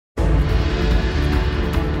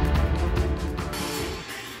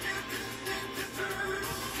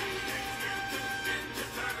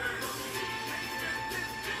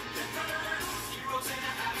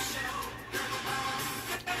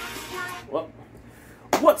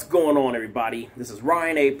What's going on, everybody? This is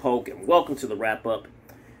Ryan A. Polk, and welcome to the wrap-up.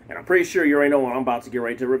 And I'm pretty sure you already know what I'm about to get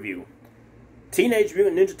ready to review. Teenage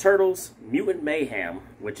Mutant Ninja Turtles Mutant Mayhem,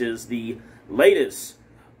 which is the latest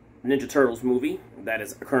Ninja Turtles movie that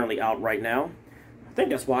is currently out right now. I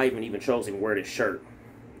think that's why I even chose him to wear this shirt,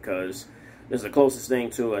 because this is the closest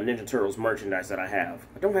thing to a Ninja Turtles merchandise that I have.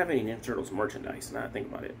 I don't have any Ninja Turtles merchandise, now that I think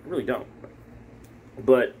about it. I really don't.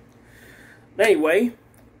 But anyway,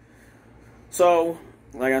 so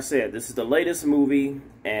like I said, this is the latest movie,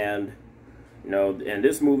 and and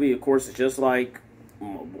this movie, of course, is just like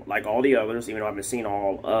all the others, even though I haven't seen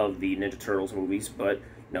all of the Ninja Turtles movies, but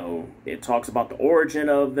it talks about the origin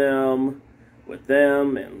of them, with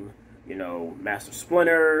them, and Master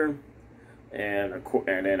Splinter, and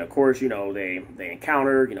then of course they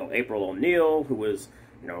encounter April O'Neil, who is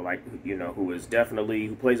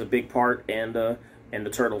who plays a big part in the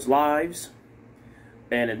Turtles' lives.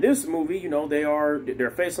 And in this movie,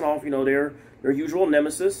 they're facing off, their usual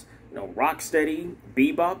nemesis, Rocksteady,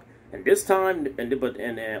 Bebop, and this time,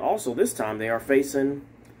 and also this time they are facing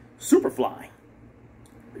Superfly.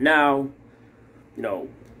 Now,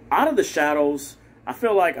 Out of the Shadows, I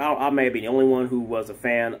feel like I may be the only one who was a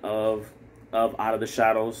fan of Out of the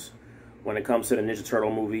Shadows when it comes to the Ninja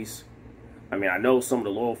Turtle movies. I mean, I know some of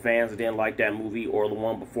the loyal fans didn't like that movie or the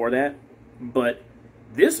one before that, but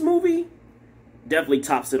this movie definitely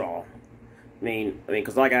tops it all. I mean,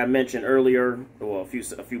 because like I mentioned earlier, well, a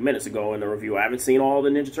few minutes ago in the review, I haven't seen all the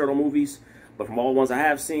Ninja Turtle movies, but from all the ones I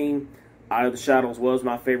have seen, Out of the Shadows was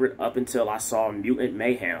my favorite up until I saw Mutant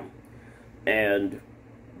Mayhem. And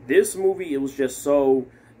this movie, it was just so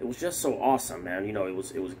awesome, man. It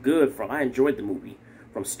was good. I enjoyed the movie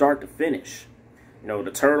from start to finish.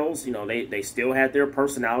 The Turtles, they still had their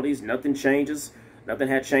personalities. Nothing changes. Nothing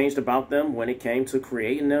had changed about them when it came to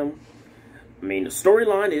creating them. I mean, the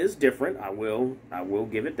storyline is different. I will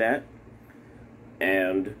give it that.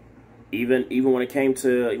 And even when it comes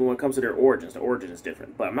to their origins, the origin is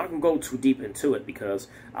different. But I'm not gonna go too deep into it because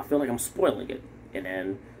I feel like I'm spoiling it,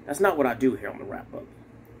 and that's not what I do here on the wrap up.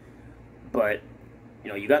 But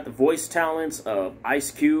you got the voice talents of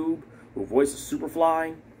Ice Cube, who voices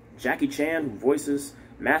Superfly, Jackie Chan, who voices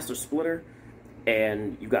Master Splinter,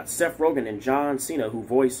 and you got Seth Rogen and John Cena, who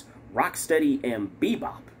voice Rocksteady and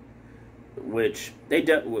Bebop. Which it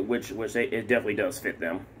definitely does fit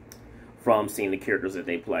them from seeing the characters that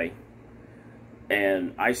they play.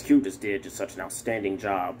 And Ice Cube did such an outstanding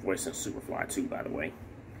job voicing Superfly too, by the way.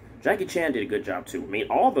 Jackie Chan did a good job too. I mean,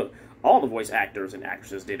 all the voice actors and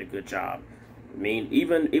actresses did a good job. I mean,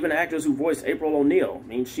 even actors who voiced April O'Neil, I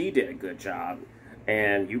mean, she did a good job.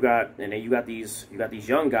 And then you got these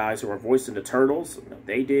young guys who are voicing the Turtles.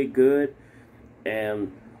 They did good.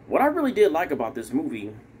 And what I really did like about this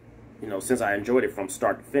movie, since I enjoyed it from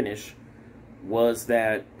start to finish, was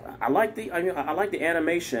that I like the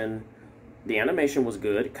animation. The animation was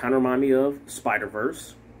good. It kind of reminded me of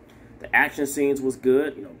Spider-Verse. The action scenes was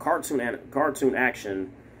good. Cartoon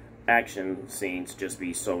action scenes just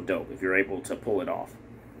be so dope if you're able to pull it off.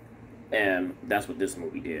 And that's what this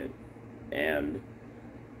movie did. And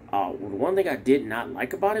one thing I did not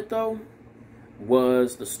like about it though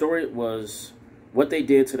was what they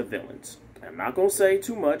did to the villains. I'm not gonna say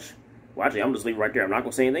too much. Well, actually, I'm just leaving right there. I'm not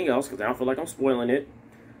going to say anything else because I don't feel like I'm spoiling it.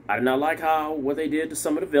 I did not like what they did to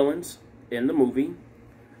some of the villains in the movie.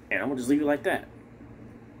 And I'm going to just leave it like that.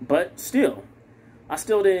 But still, I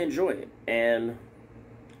still did enjoy it. And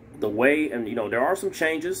the way, and there are some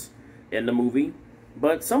changes in the movie.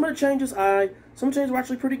 But some of the changes were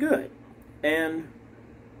actually pretty good. And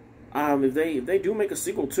if they do make a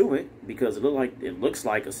sequel to it, because it looks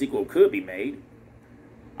like a sequel could be made,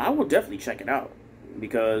 I will definitely check it out.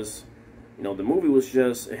 Because the movie was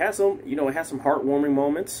it had some heartwarming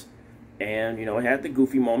moments, and it had the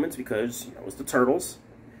goofy moments because it's the Turtles,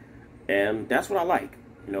 and that's what I like.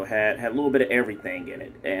 Had a little bit of everything in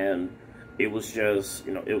it, and it was just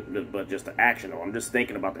but just the action. I'm just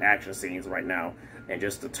thinking about the action scenes right now, and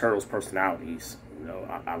just the Turtles' personalities.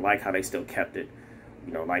 I like how they still kept it,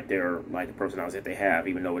 like the personalities that they have,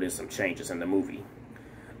 even though it is some changes in the movie.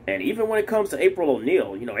 And even when it comes to April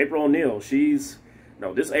O'Neil, April O'Neil, she's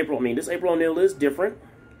this April O'Neil is different.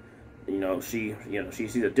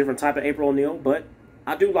 She's a different type of April O'Neil, but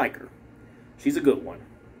I do like her. She's a good one.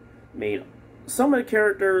 I mean, some of the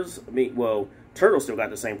characters, Turtle still got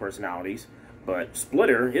the same personalities, but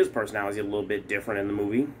Splitter, his personality is a little bit different in the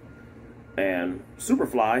movie. And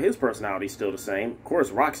Superfly, his personality is still the same. Of course,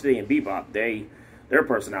 Rocksteady and Bebop, their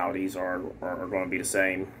personalities are going to be the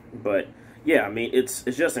same. But yeah, I mean, it's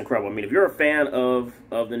just incredible. I mean, if you're a fan of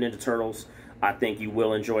the Ninja Turtles, I think you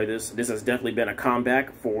will enjoy this. This has definitely been a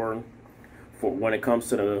comeback for for when it comes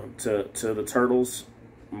to the Turtles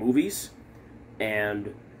movies.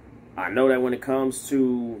 And I know that when it comes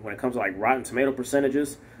to like Rotten Tomato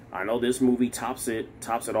percentages, I know this movie tops it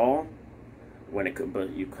all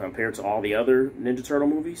but you compare it to all the other Ninja Turtle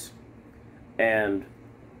movies. And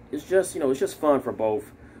it's just, it's just fun for both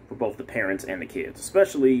the parents and the kids,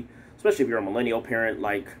 especially if you're a millennial parent.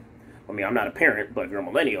 Like, I mean, I'm not a parent, but if you're a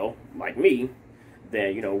millennial like me,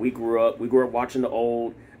 then we grew up watching the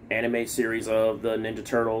old anime series of the Ninja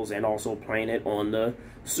Turtles and also playing it on the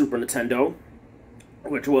Super Nintendo,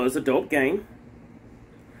 which was a dope game.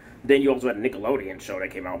 Then you also had a Nickelodeon show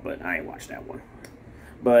that came out, but I ain't watched that one.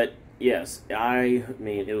 But yes, I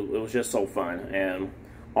mean, it was just so fun, and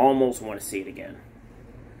almost want to see it again.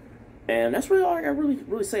 And that's really all I can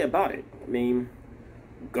really say about it. I mean,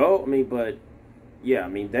 but yeah, I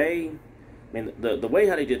mean, the way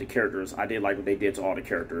how they did the characters, I did like what they did to all the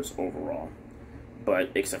characters overall.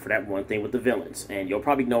 But except for that one thing with the villains, and you'll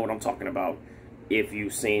probably know what I'm talking about if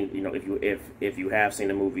you've seen, if you have seen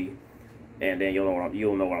the movie, and then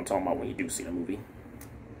you'll know what I'm talking about when you do see the movie.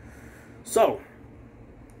 So,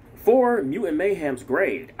 for Mutant Mayhem's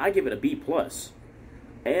grade, I give it a B+.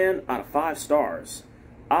 And out of 5 stars,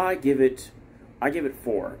 I give it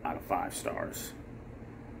 4 out of 5 stars.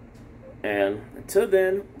 And until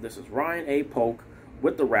then, this is Ryan A. Polk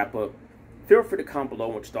with the wrap-up. Feel free to comment below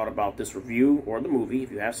what you thought about this review or the movie,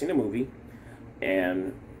 if you have seen the movie.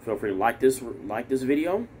 And feel free to like this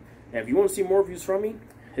video. And if you want to see more reviews from me,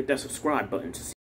 hit that subscribe button to see